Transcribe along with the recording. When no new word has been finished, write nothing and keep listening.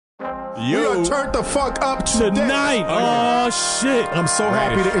We are turned the fuck up tonight. Oh, shit. I'm so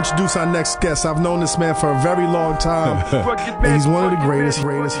happy to introduce our next guest. I've known this man for a very long time. And he's one of the greatest.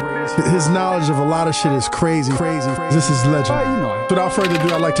 His knowledge of a lot of shit is crazy. This is legend. Without further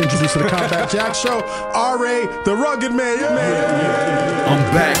ado, I'd like to introduce to the Combat Jack Show, R.A. the Rugged Man.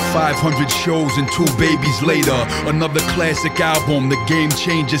 I'm back 500 shows and 2 babies later. Another classic album, The Game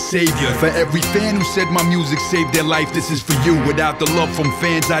Changer Savior. For every fan who said my music saved their life, this is for you. Without the love from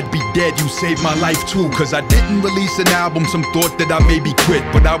fans, I'd be dead. You saved my life too. Cause I didn't release an album, some thought that I maybe quit.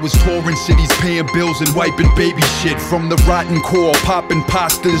 But I was touring cities, paying bills and wiping baby shit. From the rotten core, popping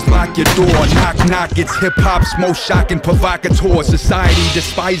pastas, lock your door. Knock knock, it's hip-hop's most shocking provocateur. Society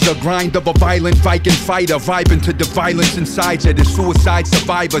despiser, grind of a violent Viking fighter. Vibing to the violence inside you, the suicide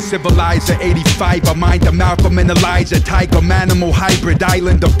survivor. Civilizer 85, a mind of Malcolm and Elijah. Tiger, manimal, hybrid,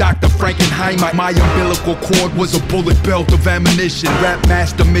 island of Dr. Frankenheimer. My umbilical cord was a bullet belt of ammunition. Rap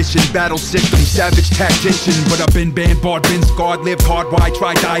master mission, battle system, savage tactician. But I've been banned, barred, been scarred, lived hard. Why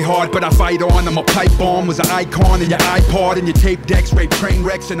try die hard, but I fight on. I'm a pipe bomb, was an icon in your iPod and your tape decks. Rape train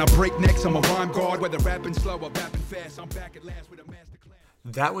wrecks and I break necks. I'm a rhyme guard, whether rapping slow or rapping fast. I'm back at last with a master class.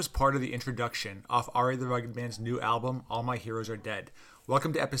 That was part of the introduction off R.A. the Rugged Man's new album, All My Heroes Are Dead.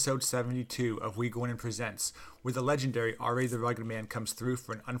 Welcome to episode 72 of We Go In and Presents, where the legendary R.A. the Rugged Man comes through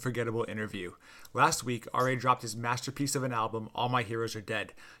for an unforgettable interview. Last week, R.A. dropped his masterpiece of an album, All My Heroes Are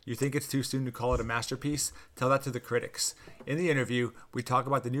Dead. You think it's too soon to call it a masterpiece? Tell that to the critics. In the interview, we talk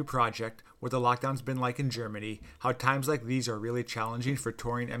about the new project, what the lockdown's been like in Germany, how times like these are really challenging for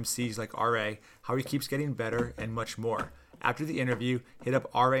touring MCs like R.A., how he keeps getting better, and much more. After the interview, hit up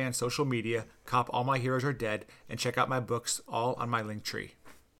R.A. on social media, cop All My Heroes Are Dead, and check out my books, all on my Linktree.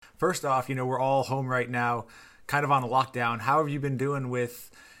 First off, we're all home right now, kind of on a lockdown. How have you been doing with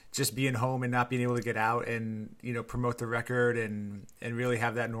just being home and not being able to get out and, promote the record and really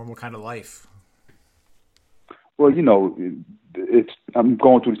have that normal kind of life? Well, I'm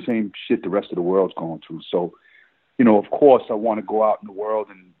going through the same shit the rest of the world's going through. So, of course, I want to go out in the world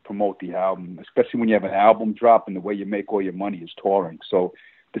and promote the album, especially when you have an album drop and the way you make all your money is touring. So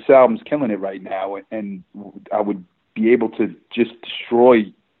this album's killing it right now, and I would be able to just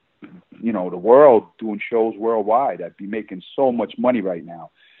destroy, the world doing shows worldwide. I'd be making so much money right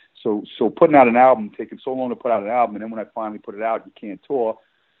now. So putting out an album, taking so long to put out an album, and then when I finally put it out, you can't tour,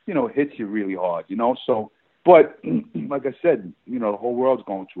 it hits you really hard, So, but like I said, the whole world's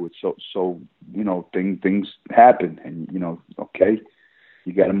going through it. So things happen, and okay.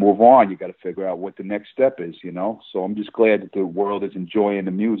 You got to move on. You got to figure out what the next step is, So I'm just glad that the world is enjoying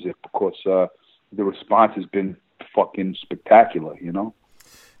the music because the response has been fucking spectacular,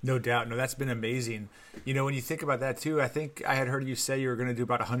 No doubt. No, that's been amazing. When you think about that too, I think I had heard you say you were going to do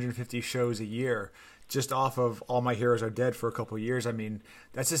about 150 shows a year just off of All My Heroes Are Dead for a couple of years. I mean,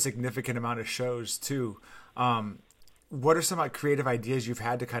 that's a significant amount of shows too. What are some creative ideas you've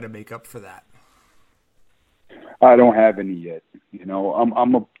had to kind of make up for that? I don't have any yet.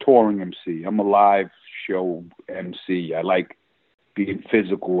 I'm a touring MC. I'm a live show MC. I like being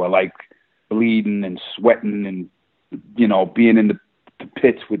physical. I like bleeding and sweating and, being in the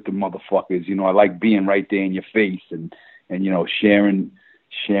pits with the motherfuckers. I like being right there in your face and sharing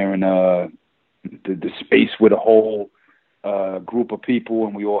the space with a whole group of people,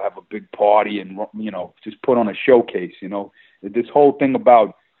 and we all have a big party and, just put on a showcase. This whole thing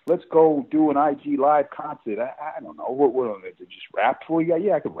about let's go do an IG live concert. I don't know. What just rap for you?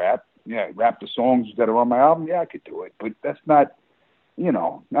 Yeah, I could rap. Yeah, rap the songs that are on my album. Yeah, I could do it. But that's not, you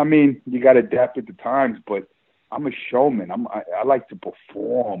got to adapt at the times. But I'm a showman. I like to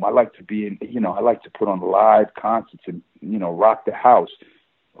perform. I like to be in, I like to put on live concerts and, rock the house.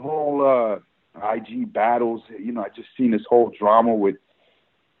 The whole IG battles, I just seen this whole drama with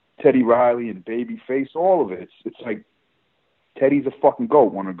Teddy Riley and Babyface, all of it. It's like, Teddy's a fucking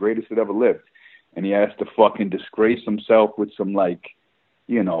GOAT, one of the greatest that ever lived. And he has to fucking disgrace himself with some,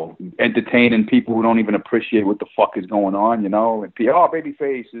 entertaining people who don't even appreciate what the fuck is going on, and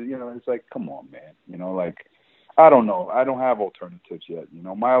Babyface, it's like, come on, man. I don't know. I don't have alternatives yet.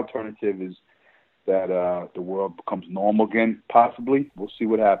 My alternative is that the world becomes normal again, possibly. We'll see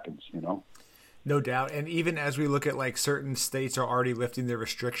what happens, No doubt. And even as we look at certain states are already lifting their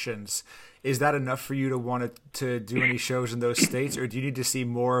restrictions, is that enough for you to want to do any shows in those states? Or do you need to see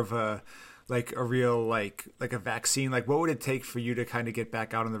more of a real, like a vaccine? What would it take for you to kind of get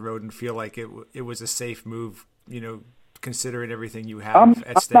back out on the road and feel like it was a safe move, considering everything you have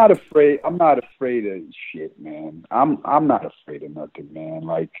at stake? I'm not afraid of shit, man. I'm not afraid of nothing, man.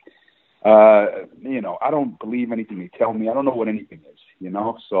 I don't believe anything they tell me. I don't know what anything is,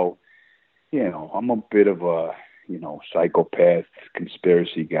 So, I'm a bit of a, psychopath,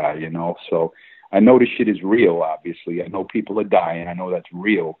 conspiracy guy, So I know this shit is real, obviously. I know people are dying. I know that's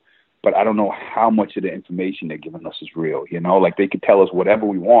real. But I don't know how much of the information they're giving us is real, Like they could tell us whatever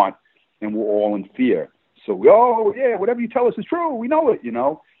we want, and we're all in fear. So, whatever you tell us is true. We know it,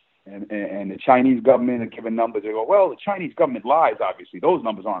 And the Chinese government are giving numbers. They go, well, the Chinese government lies, obviously. Those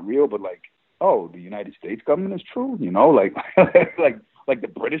numbers aren't real. But, the United States government is true, like the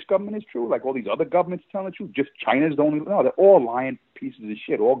British government is true. Like all these other governments telling the truth. Just China's the only. No, they're all lying pieces of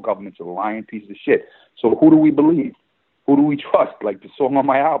shit. All governments are lying pieces of shit. So who do we believe? Who do we trust? Like the song on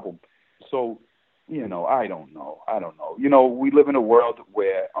my album. So, I don't know. We live in a world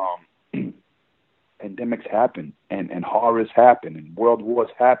where pandemics happen and horrors happen and world wars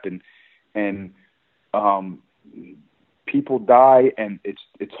happen and people die, and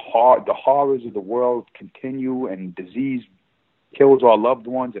it's hard. The horrors of the world continue, and disease kills our loved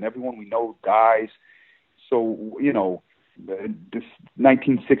ones, and everyone we know dies. So, this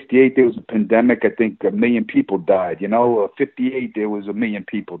 1968, there was a pandemic. I think 1 million people died, 58, there was 1 million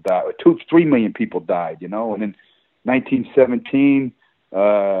people died, 3 million people died, And then 1917,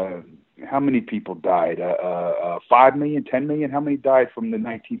 how many people died? 5 million, 10 million? How many died from the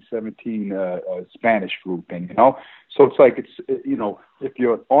 1917 Spanish flu thing, So it's like, if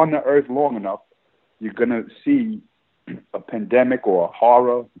you're on the earth long enough, you're going to see a pandemic or a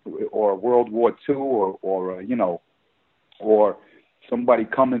horror or a World War II or somebody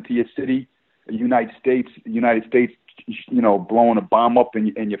coming to your city, the United States, blowing a bomb up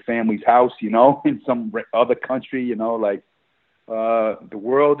in your family's house, in some other country, the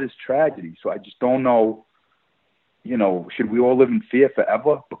world is tragedy. So I just don't know, should we all live in fear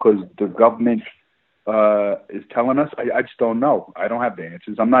forever because the government is telling us? I just don't know. I don't have the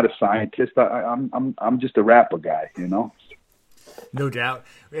answers. I'm not a scientist. I'm just a rapper guy, No doubt.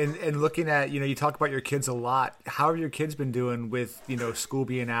 And looking at, you talk about your kids a lot. How have your kids been doing with, school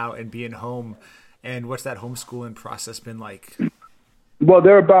being out and being home? And what's that homeschooling process been like? Well,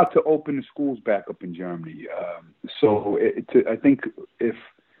 they're about to open the schools back up in Germany. So I think if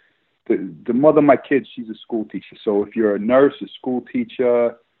the mother of my kids, she's a school teacher. So if you're a nurse, a school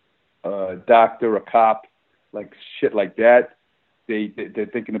teacher, a doctor, a cop, like shit like that, they're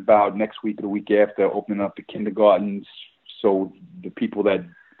thinking about next week or the week after opening up the kindergartens, so the people that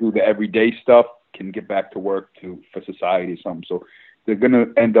do the everyday stuff can get back to work for society or something. So they're going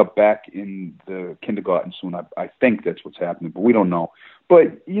to end up back in the kindergarten soon. I think that's what's happening, but we don't know.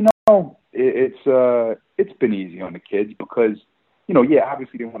 But, it's been easy on the kids because,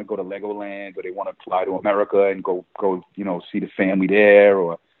 obviously they want to go to Legoland or they want to fly to America and go see the family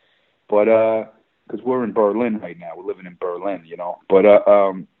there but because we're in Berlin right now. We're living in Berlin, But,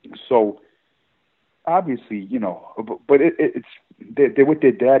 so obviously, but they're with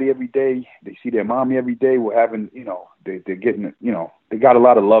their daddy every day. They see their mommy every day. We're having, they're getting, they got a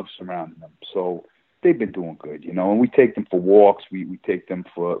lot of love surrounding them. So they've been doing good, and we take them for walks. We take them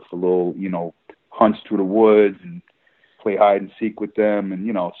for little, hunts through the woods and play hide and seek with them. And,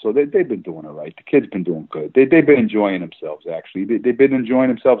 so they've been doing all right. The kids been doing good. They've been enjoying themselves, actually. They've been enjoying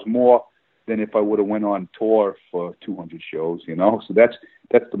themselves more than if I would have went on tour for 200 shows, So that's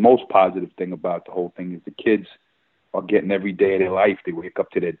the most positive thing about the whole thing is the kids are getting every day of their life. They wake up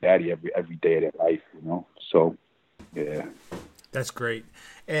to their daddy every day of their life, So, yeah. That's great.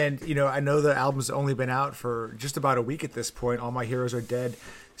 And, I know the album's only been out for just about a week at this point. All My Heroes Are Dead.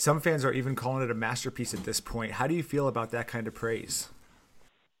 Some fans are even calling it a masterpiece at this point. How do you feel about that kind of praise?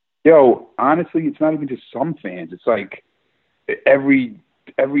 Yo, honestly, it's not even just some fans. It's like every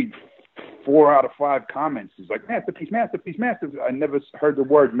 4 out of 5 comments is like masterpiece, masterpiece, masterpiece. I never heard the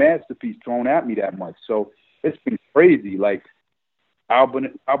word masterpiece thrown at me that much. So it's been crazy. Like album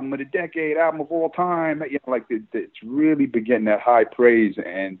of the decade, album of all time. It's really been getting that high praise,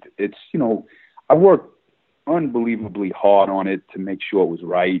 and it's I worked unbelievably hard on it to make sure it was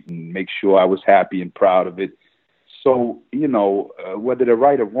right and make sure I was happy and proud of it. So whether they're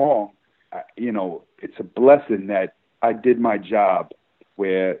right or wrong, it's a blessing that I did my job,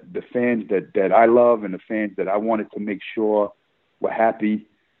 where the fans that I love and the fans that I wanted to make sure were happy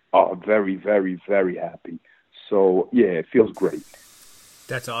are very, very, very happy. So, yeah, it feels great.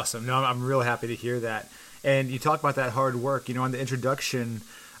 That's awesome. No, I'm real happy to hear that. And you talk about that hard work. On the introduction,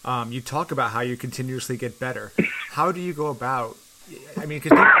 you talk about how you continuously get better. How do you go about,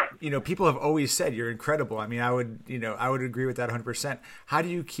 because people have always said you're incredible. I would agree with that 100%. How do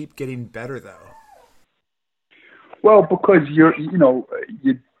you keep getting better, though? Well, because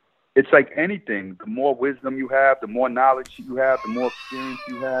it's like anything. The more wisdom you have, the more knowledge you have, the more experience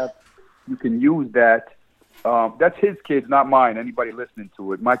you have, you can use that. That's his kids, not mine. Anybody listening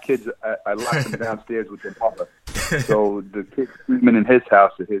to it. My kids, I lock them downstairs with their mother. So the kids screaming in his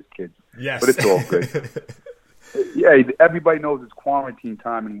house are his kids. Yes. But it's all good. Yeah, everybody knows it's quarantine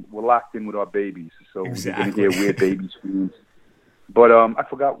time, and we're locked in with our babies. So exactly. You're going to hear weird baby screams. But I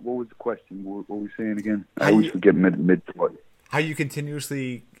forgot, what was the question? What were we saying again? I always forget mid-thought. How you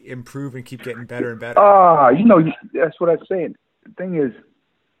continuously improve and keep getting better and better. That's what I'm saying. The thing is,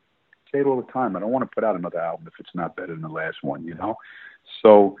 I say it all the time, I don't want to put out another album if it's not better than the last one,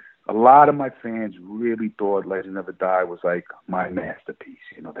 So a lot of my fans really thought Legend Never Die was like my masterpiece.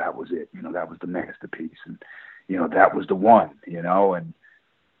 That was it. That was the masterpiece. And, that was the one,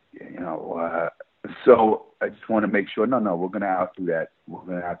 so I just want to make sure, no, we're going to outdo that. We're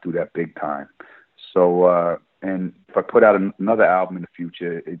going to outdo that big time. So, and if I put out another album in the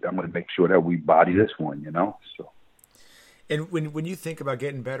future, I'm going to make sure that we body this one, So. And when you think about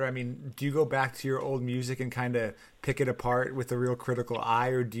getting better, I mean, do you go back to your old music and kind of pick it apart with a real critical eye,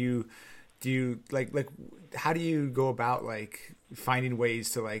 or do you like how do you go about like finding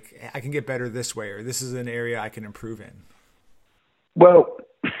ways to like, I can get better this way, or this is an area I can improve in? Well,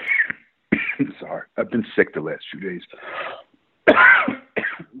 sorry, I've been sick the last few days.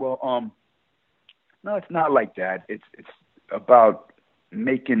 Well, no, it's not like that. It's about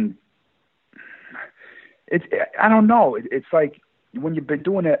making. I don't know. It's like when you've been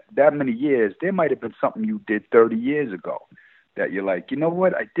doing it that many years, there might have been something you did 30 years ago that you're like, you know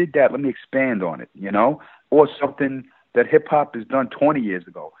what, I did that. Let me expand on it, or something that hip hop has done 20 years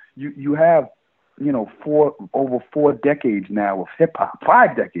ago. You have, over 4 decades now of hip hop,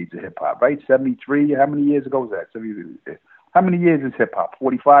 5 decades of hip hop, right? 73. How many years ago was that? 73. How many years is hip hop?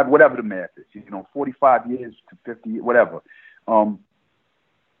 45, whatever the math is. 45 years to 50, whatever.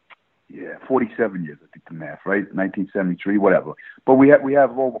 47 years, I think the math, right? 1973, whatever. But we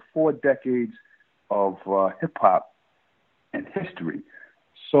have over 4 decades of hip hop and history.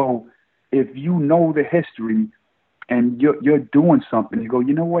 So if you know the history and you're doing something, you go,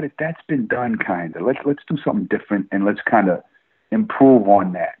 you know what? That's been done, kind of. Let's do something different and let's kind of improve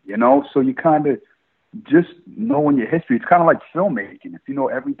on that. So you kind of just knowing your history. It's kind of like filmmaking. If you know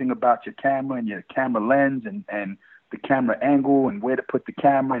everything about your camera and your camera lens and the camera angle and where to put the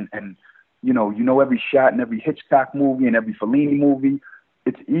camera and you know every shot in every Hitchcock movie and every Fellini movie,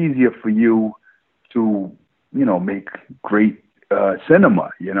 it's easier for you to, make great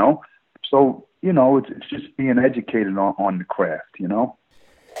cinema, So, it's just being educated on the craft,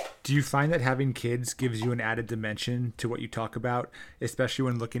 Do you find that having kids gives you an added dimension to what you talk about, especially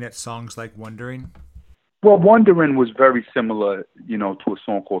when looking at songs like Wondering? Well, Wondering was very similar, to a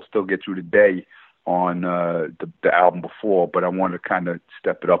song called Still Get Through the Day on the album before, but I wanted to kind of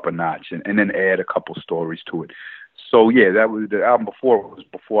step it up a notch and then add a couple stories to it. So, yeah, that was the album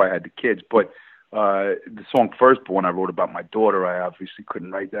before I had the kids. But the song Firstborn I wrote about my daughter. I obviously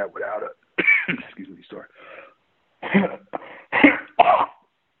couldn't write that without her. Excuse me, sorry.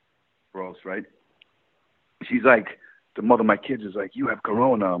 Gross, right? She's like, the mother of my kids is like, you have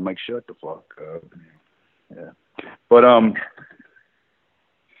corona. I'm like, shut the fuck up. Yeah. But,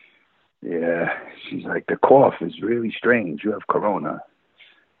 yeah, she's like, the cough is really strange. You have corona.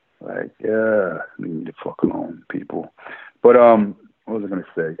 Like, yeah, leave me the fuck alone, people. But, what was I going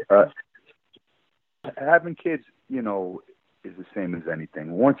to say? Having kids, is the same as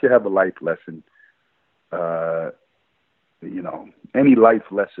anything. Once you have a life lesson, any life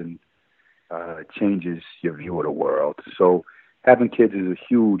lesson changes your view of the world. So having kids is a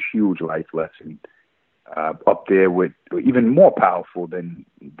huge, huge life lesson. Up there with even more powerful than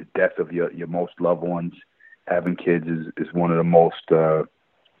the death of your most loved ones. Having kids is one of the most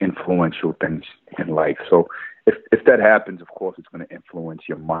influential things in life. So if that happens, of course, it's going to influence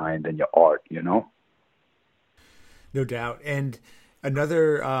your mind and your art, No doubt. And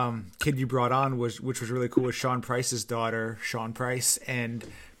another kid you brought on which was really cool, was Sean Price's daughter, Sean Price, and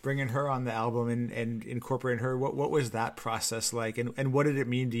bringing her on the album and incorporating her. What was that process like? And what did it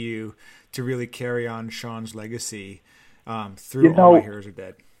mean to you to really carry on Sean's legacy through All My Heroes Are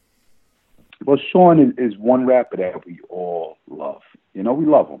Dead? Well, Sean is one rapper that we all love. We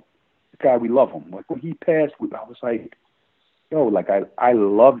love him. The guy, we love him. Like when he passed, I was like, yo, like I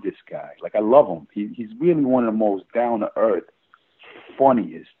love this guy. Like I love him. He's really one of the most down-to-earth,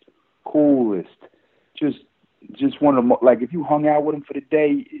 funniest, coolest, just one of the like if you hung out with him for the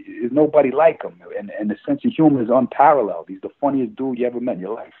day, there's nobody like him, and the sense of humor is unparalleled. He's the funniest dude you ever met in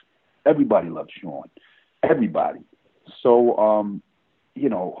your life. Everybody loves Sean, everybody. So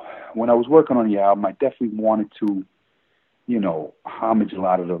when I was working on the album, I definitely wanted to, homage a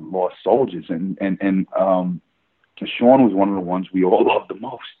lot of the lost soldiers, and Sean was one of the ones we all loved the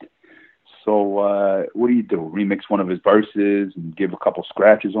most. So So what do you do? Remix one of his verses and give a couple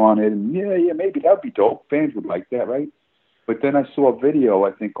scratches on it, and yeah, maybe that'd be dope. Fans would like that, right? But then I saw a video,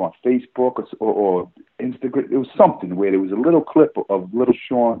 I think on Facebook or Instagram. It was something where there was a little clip of little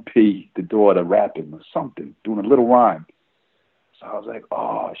Sean P, the daughter, rapping or something, doing a little rhyme. So I was like,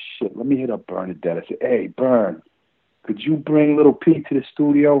 oh shit, let me hit up Bernadette. I said, hey, Bern, could you bring little P to the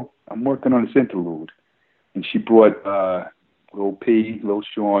studio? I'm working on this interlude. And she brought Lil P, Lil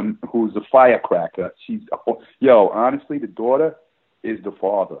Sean, who's a firecracker. Honestly, the daughter is the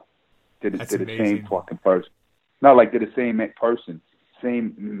father. They're the same fucking person. Not like they're the same person,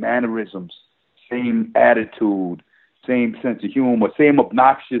 same mannerisms, same attitude, same sense of humor, same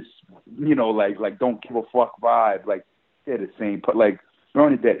obnoxious, like don't give a fuck vibe. Like they're the same. But like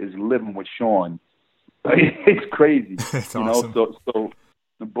Bernadette is living with Sean. It's crazy. That's awesome.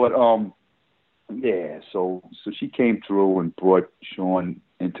 So she came through and brought Sean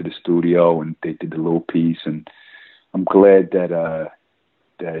into the studio, and they did the little piece. And I'm glad that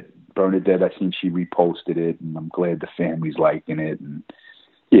Bernadette, I seen she reposted it, and I'm glad the family's liking it. And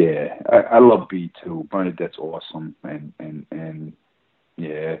yeah, I love B too. Bernadette's awesome, and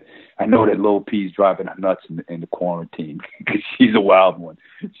yeah, I know that Lil P's driving her nuts in the quarantine because she's a wild one.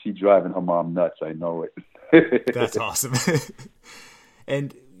 She's driving her mom nuts. I know it. That's awesome.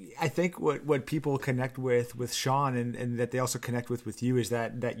 And I think what people connect with Sean and that they also connect with you is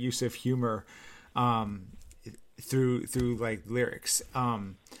that use of humor through like lyrics.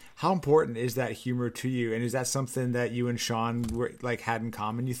 How important is that humor to you? And is that something that you and Sean were like had in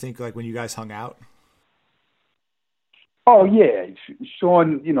common, you think, like when you guys hung out? Oh yeah,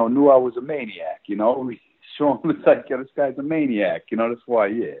 Sean, knew I was a maniac. Sean was like, this guy's a maniac. That's why,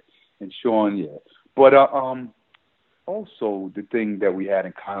 yeah. And Sean, yeah. But also the thing that we had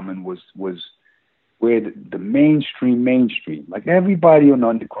in common was where the mainstream, like everybody on the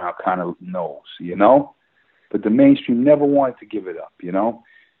underground kind of knows, but the mainstream never wanted to give it up,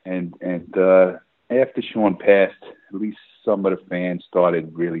 And after Sean passed, at least some of the fans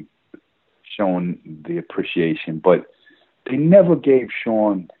started really showing the appreciation, but they never gave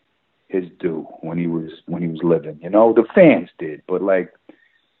Sean his due when he was living. The fans did, but like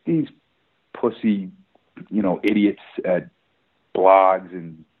these pussy, idiots at blogs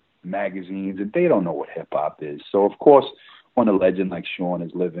and magazines, and they don't know what hip hop is. So of course, when a legend like Sean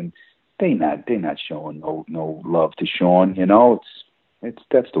is living, they're not showing no love to Sean.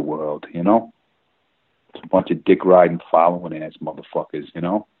 That's the world. It's a bunch of dick riding, following ass motherfuckers.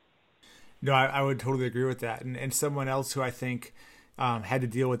 No, I would totally agree with that. And someone else who I think had to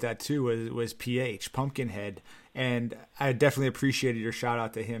deal with that too was PH, Pumpkinhead. And I definitely appreciated your shout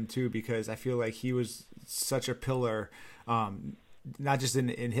out to him too, because I feel like he was such a pillar, not just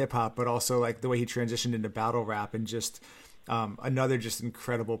in hip hop, but also like the way he transitioned into battle rap and just another just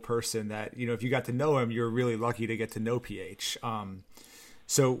incredible person that, if you got to know him, you're really lucky to get to know PH.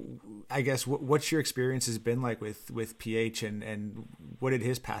 So I guess what's your experience has been like with PH and what did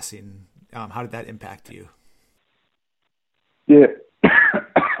his passing, how did that impact you? Yeah.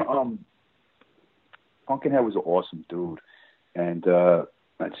 Pumpkinhead was an awesome dude. And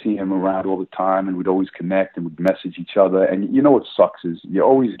I'd see him around all the time, and we'd always connect and we'd message each other. And what sucks is you'd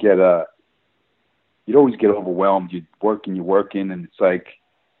always get overwhelmed. You're working, and it's like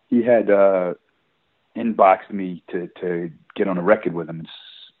he had inboxed me to get on a record with him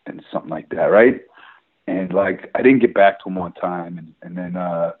and something like that, right? And like I didn't get back to him on time, and then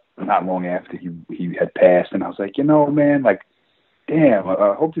not long after he had passed, and I was like, man, like, damn,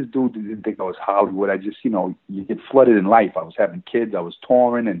 I hope this dude didn't think I was Hollywood. I just, you get flooded in life. I was having kids, I was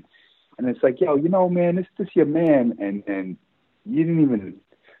touring, and it's like, man, this your man, and you didn't even.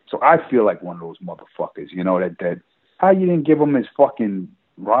 So I feel like one of those motherfuckers, that how you didn't give him his fucking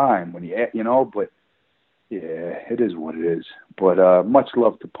rhyme when he, but yeah, it is what it is. But much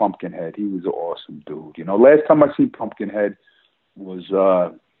love to Pumpkinhead. He was an awesome dude. Last time I seen Pumpkinhead was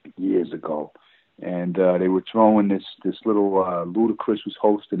years ago, and they were throwing this little Ludacris was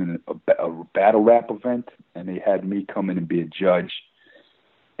hosting a battle rap event, and they had me come in and be a judge,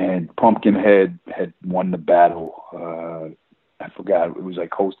 and Pumpkinhead had won the battle. I forgot, it was like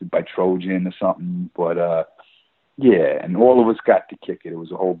hosted by Trojan or something, but yeah, and all of us got to kick it. It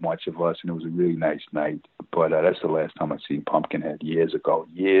was a whole bunch of us, and it was a really nice night. But that's the last time I seen Pumpkinhead, years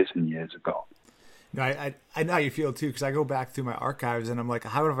and years ago. No, I know how you feel too, because I go back through my archives and I'm like,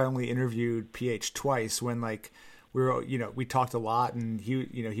 how have I only interviewed PH twice when like we were, we talked a lot and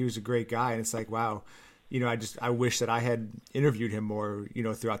he was a great guy, and it's like, wow, I wish that I had interviewed him more,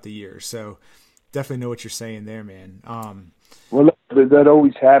 throughout the years. So definitely know what you're saying there, man. Well, that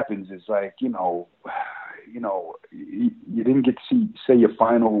always happens. It's like, you didn't get to say your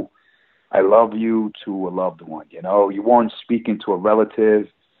final I love you to a loved one. You know, you weren't speaking to a relative,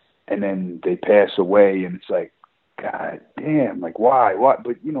 and then they pass away, and it's like, God damn, like why? What?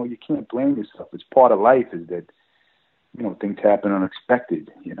 But you know, you can't blame yourself. It's part of life. Is that, you know, things happen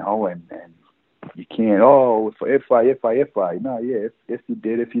unexpected. You know, and you can't. Oh, if I. No, yeah, if you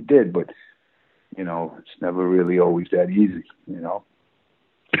did, but you know, it's never really always that easy. You know.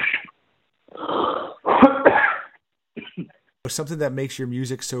 Something that makes your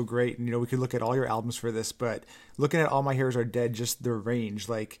music so great, and you know, we could look at all your albums for this, but looking at All My Heroes Are Dead, just the range,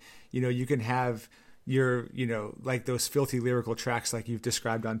 like, you know, you can have your, you know, like those filthy lyrical tracks like you've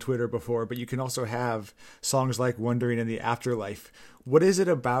described on Twitter before, but you can also have songs like Wondering in the Afterlife. What is it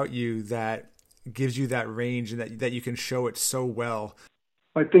about you that gives you that range and that you can show it so well?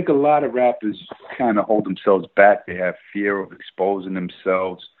 I think a lot of rappers kind of hold themselves back. They have fear of exposing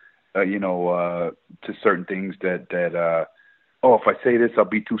themselves, to certain things that oh, if I say this, I'll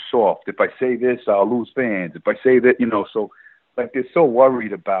be too soft. If I say this, I'll lose fans. If I say that, you know, so like they're so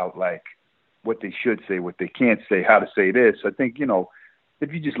worried about like what they should say, what they can't say, how to say this. I think, you know,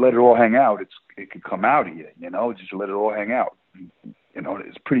 if you just let it all hang out, it could come out of you, you know, just let it all hang out. You know,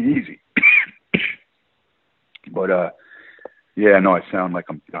 it's pretty easy. But yeah, no, I sound like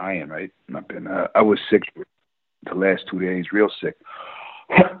I'm dying, right? I've been I was sick the last 2 days, real sick.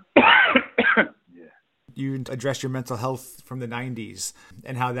 You addressed your mental health from the 90s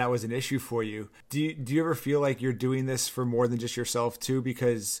and how that was an issue for you. Do you ever feel like you're doing this for more than just yourself too?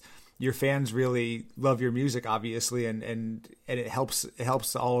 Because your fans really love your music, obviously, and it helps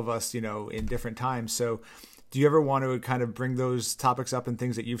all of us, you know, in different times. So do you ever want to kind of bring those topics up and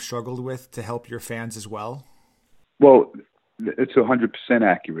things that you've struggled with to help your fans as well? Well, it's 100%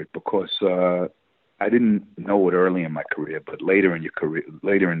 accurate because I didn't know it early in my career, but later in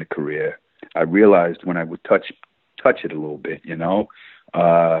the career, I realized when I would touch it a little bit, you know,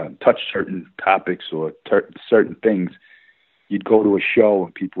 touch certain topics or certain things, you'd go to a show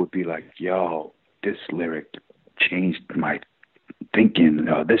and people would be like, yo, this lyric changed my thinking.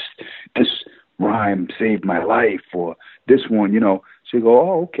 This rhyme saved my life, or this one, you know. So you go,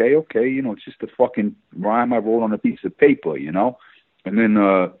 oh, okay, you know, it's just a fucking rhyme I wrote on a piece of paper, you know. And then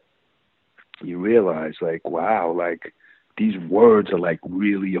you realize, like, wow, like, these words are like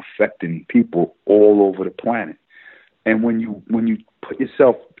really affecting people all over the planet. And when you put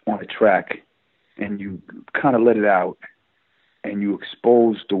yourself on a track and you kind of let it out and you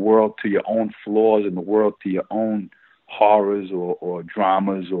expose the world to your own flaws and the world to your own horrors or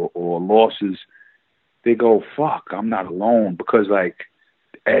dramas or losses, they go, fuck, I'm not alone, because like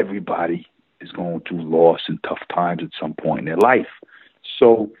everybody is going through loss and tough times at some point in their life.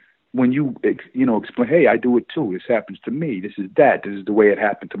 So when you explain, hey, I do it too. This happens to me. This is that. This is the way it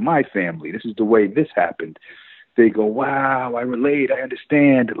happened to my family. This is the way this happened. They go, wow, I relate. I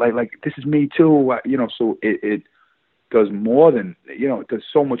understand. Like this is me too. You know, so it does more than, you know, it does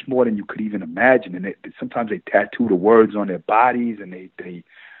so much more than you could even imagine. And sometimes they tattoo the words on their bodies, and they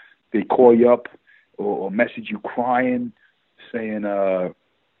call you up or message you crying, saying how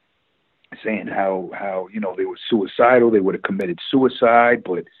you know they were suicidal. They would have committed suicide,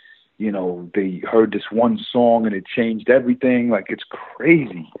 but you know, they heard this one song and it changed everything. Like, it's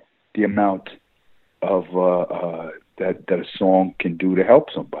crazy the amount of that a song can do to help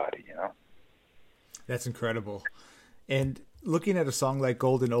somebody, you know? That's incredible. And looking at a song like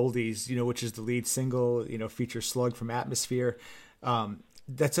Golden Oldies, you know, which is the lead single, you know, features Slug from Atmosphere,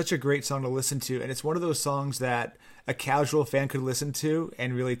 that's such a great song to listen to. And it's one of those songs that a casual fan could listen to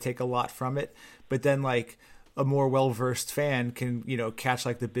and really take a lot from it. But then, like, a more well-versed fan can, you know, catch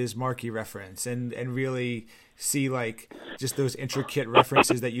like the Biz Markie reference and really see like just those intricate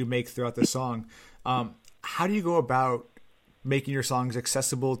references that you make throughout the song. How do you go about making your songs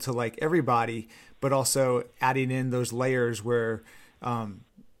accessible to like everybody, but also adding in those layers where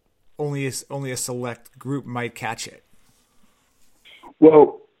only a select group might catch it?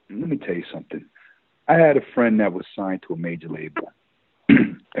 Well, let me tell you something. I had a friend that was signed to a major label,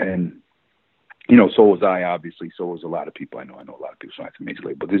 and you know, so was I, obviously. So was a lot of people. I know a lot of people signed to major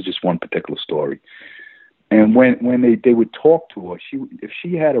label. But this is just one particular story. And when they would talk to her, if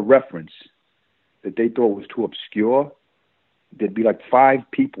she had a reference that they thought was too obscure, there'd be like 5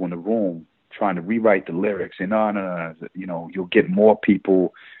 people in the room trying to rewrite the lyrics. And no, you know, you'll get more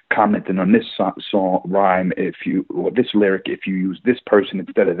people commenting on this song rhyme or this lyric if you use this person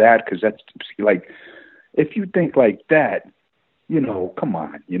instead of that, because that's like, if you think like that, you know, come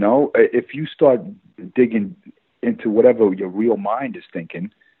on, you know, if you start digging into whatever your real mind is thinking,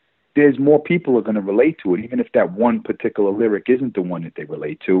 there's more people are going to relate to it. Even if that one particular lyric isn't the one that they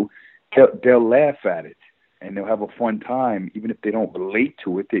relate to, they'll laugh at it. and they'll have a fun time, even if they don't relate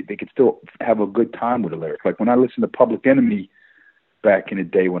to it. They can still have a good time with the lyrics. Like when I listened to Public Enemy back in the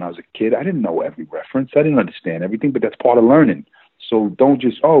day when I was a kid, I didn't know every reference. I didn't understand everything, but that's part of learning. So don't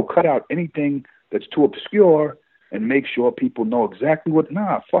just, cut out anything that's too obscure and make sure people know exactly what.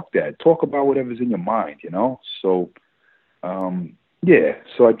 Nah, fuck that. Talk about whatever's in your mind, you know? So, yeah.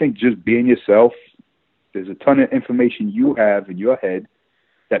 So I think just being yourself, there's a ton of information you have in your head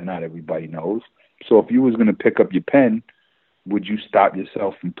that not everybody knows. So if you was going to pick up your pen, would you stop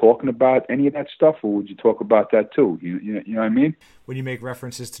yourself from talking about any of that stuff, or would you talk about that too? You know what I mean? When you make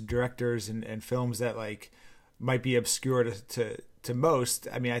references to directors and films that like might be obscure to most,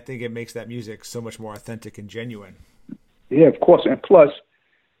 I mean, I think it makes that music so much more authentic and genuine. Yeah, of course. And plus,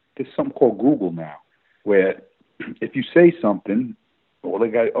 there's something called Google now, where if you say something, well, they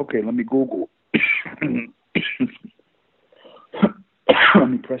got, okay, let me Google. Let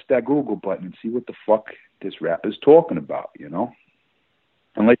me press that Google button and see what the fuck this rapper's talking about, you know?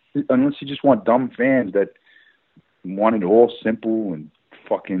 Unless you just want dumb fans that want it all simple and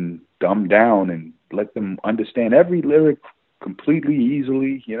fucking dumbed down and let them understand every lyric completely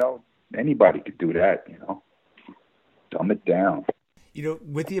easily, you know? Anybody could do that, you know? Dumb it down. You know,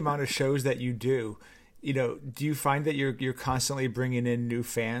 with the amount of shows that you do, you know, do you find that you're constantly bringing in new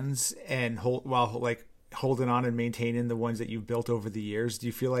fans and holding on and maintaining the ones that you've built over the years? Do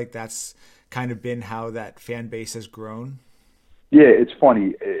you feel like that's kind of been how that fan base has grown? Yeah, it's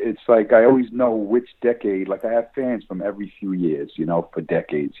funny. It's like I always know which decade. Like I have fans from every few years, you know, for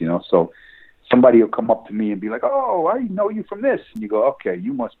decades, you know. So somebody will come up to me and be like, "Oh, I know you from this," and you go, "Okay,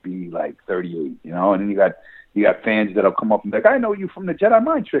 you must be like 38," you know. And then you got fans that'll come up and be like, "I know you from the Jedi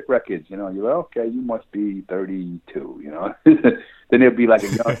Mind Trick records," you know. You're like, "Okay, you must be 32," you know. Then there'll be like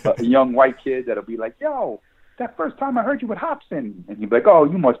a young white kid that'll be like, "Yo, that first time I heard you with Hopsin," and you'd be like, "Oh,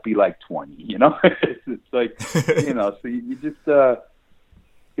 you must be like 20," you know. It's like, you know, so you just,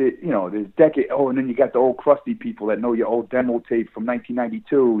 you know, there's decade. Oh, and then you got the old crusty people that know your old demo tape from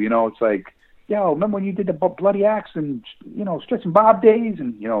 1992. You know, it's like, yo, remember when you did the Bloody Axe and, you know, Stretch and Bob days,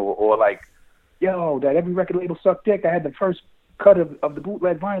 and you know, or like, yo, that every record label sucked dick. I had the first cut of the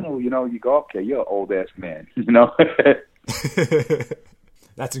bootleg vinyl. You know, you go, okay, you're an old ass man. You know.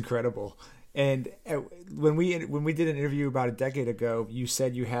 That's incredible. And when we did an interview about a decade ago, you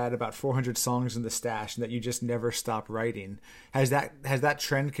said you had about 400 songs in the stash and that you just never stopped writing. Has that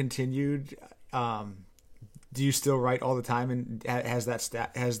trend continued? Do you still write all the time? And has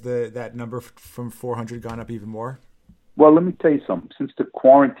that number from 400 gone up even more? Well, let me tell you something. Since the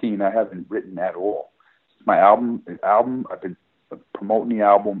quarantine, I haven't written at all. My album, I've been promoting the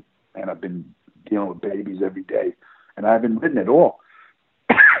album, and I've been dealing with babies every day, and I haven't written at all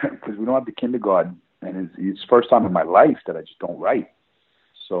because we don't have the kindergarten, and it's the first time in my life that I just don't write.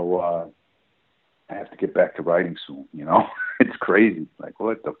 So I have to get back to writing soon. You know, it's crazy. Like,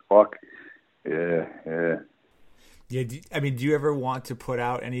 what the fuck? Yeah. Yeah, do you ever want to put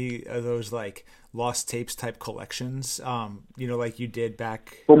out any of those like lost tapes type collections? You know, like you did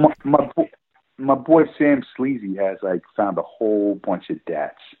back. Well, my boy Sam Sleazy has like found a whole bunch of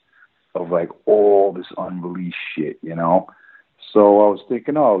dats of like all this unreleased shit, you know. So I was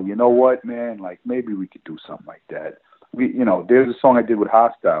thinking, oh, you know what, man? Like maybe we could do something like that. You know, there's a song I did with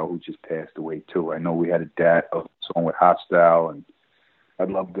Hostile who just passed away too. I know we had a song with Hostile, and I'd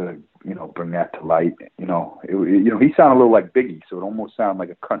love to, you know, bring that to light. You know, he sounded a little like Biggie, so it almost sounded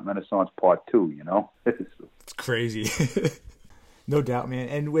like a Cunt Renaissance Part 2, you know? It's crazy. No doubt, man.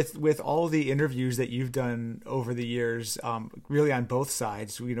 And with all the interviews that you've done over the years, really on both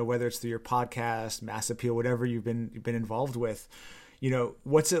sides, you know, whether it's through your podcast, Mass Appeal, whatever you've been involved with, you know,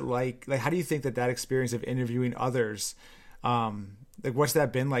 what's it like? Like, how do you think that experience of interviewing others, like, what's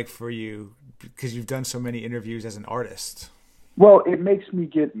that been like for you? Because you've done so many interviews as an artist. Well, it makes me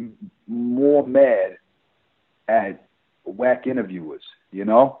get more mad at whack interviewers, you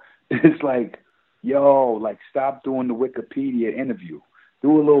know? It's like, yo, like, stop doing the Wikipedia interview.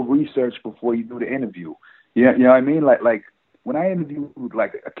 Do a little research before you do the interview. You know what I mean? Like when I interviewed,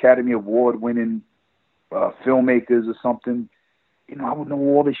 like, Academy Award-winning filmmakers or something, you know, I would know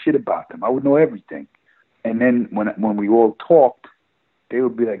all this shit about them. I would know everything. And then when we all talked, they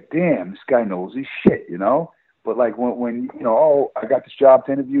would be like, damn, this guy knows his shit, you know? But like when you know, oh, I got this job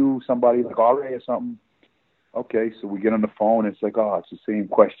to interview somebody like RA or something. Okay, so we get on the phone. And it's like, oh, it's the same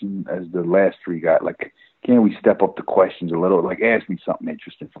question as the last three got. Like, can't we step up the questions a little? Like, ask me something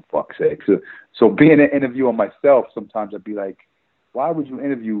interesting for fuck's sake. So being an interviewer myself, sometimes I'd be like, why would you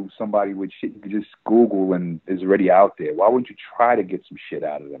interview somebody with shit you could just Google and is already out there? Why wouldn't you try to get some shit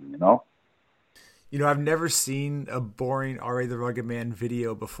out of them? You know? You know, I've never seen a boring R.A. the Rugged Man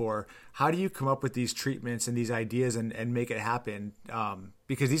video before. How do you come up with these treatments and these ideas and make it happen?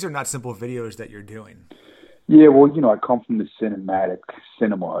 Because these are not simple videos that you're doing. Yeah, well, you know, I come from the cinematic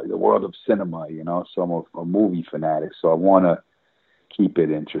cinema, the world of cinema, you know, so I'm a movie fanatic, so I want to keep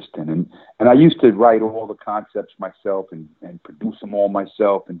it interesting. And I used to write all the concepts myself and produce them all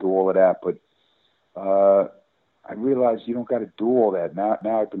myself and do all of that, but I realized you don't got to do all that. Now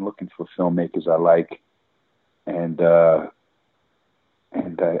I've been looking for filmmakers I like, and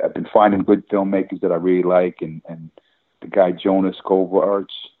I've been finding good filmmakers that I really like, and the guy Jonas Kovaerts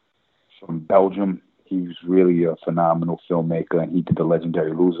from Belgium, he's really a phenomenal filmmaker, and he did the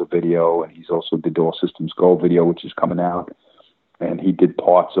Legendary Loser video, and he's also did the All Systems Go video, which is coming out, and he did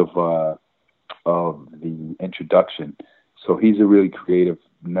parts of the introduction. So he's a really creative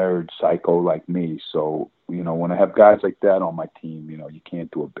nerd psycho like me. So, you know, when I have guys like that on my team, you know, you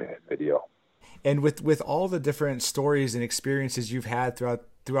can't do a bad video. And with all the different stories and experiences you've had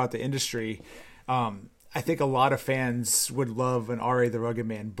throughout the industry, I think a lot of fans would love an R.A. the Rugged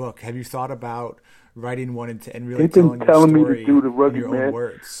Man book. Have you thought about writing one and really telling your story me to do the Rugged in your Man own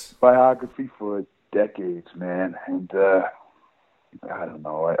words? Biography for decades, man. And I don't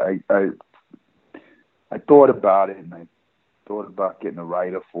know. I thought about it, and I thought about getting a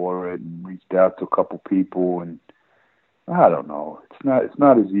writer for it, and reached out to a couple people, and I don't know. It's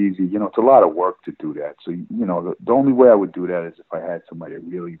not as easy. You know, it's a lot of work to do that. So, you know, the only way I would do that is if I had somebody to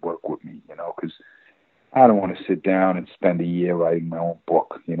really work with me, you know, because I don't want to sit down and spend a year writing my own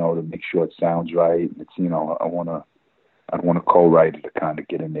book, you know, to make sure it sounds right. It's, you know, I want a co-writer to kind of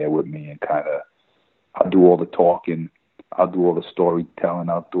get in there with me and kind of, I'll do all the talking, I'll do all the storytelling,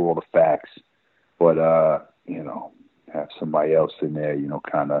 I'll do all the facts, but, you know, have somebody else in there, you know,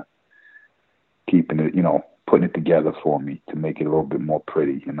 kind of keeping it, you know, putting it together for me to make it a little bit more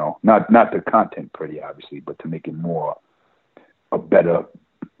pretty, you know, not the content pretty, obviously, but to make it more a better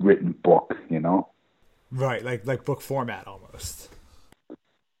written book, you know. Right, like book format almost.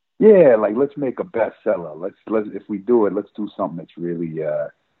 Yeah, like let's make a bestseller. Let's if we do it, let's do something that's really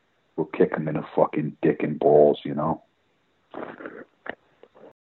will kick them in the fucking dick and balls, you know.